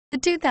The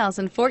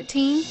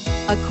 2014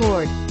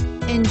 Accord.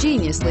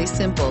 Ingeniously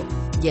simple,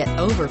 yet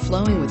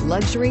overflowing with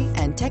luxury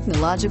and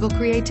technological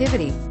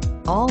creativity.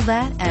 All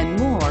that and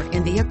more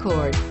in the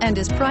Accord, and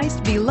is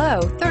priced below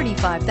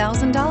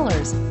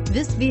 $35,000.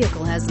 This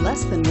vehicle has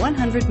less than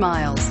 100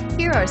 miles.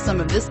 Here are some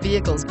of this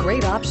vehicle's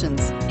great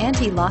options: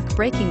 anti-lock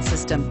braking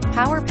system,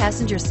 power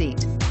passenger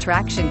seat,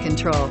 traction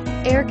control,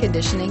 air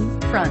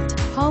conditioning, front,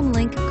 home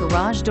link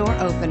garage door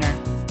opener,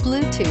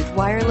 Bluetooth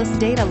wireless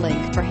data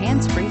link for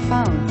hands-free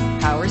phone,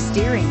 power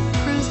steering,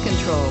 cruise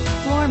control,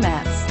 floor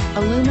mats,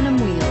 aluminum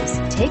wheels.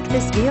 Take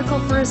this vehicle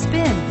for a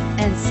spin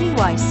and see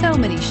why so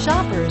many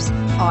shoppers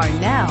are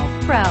now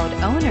proud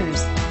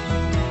owners.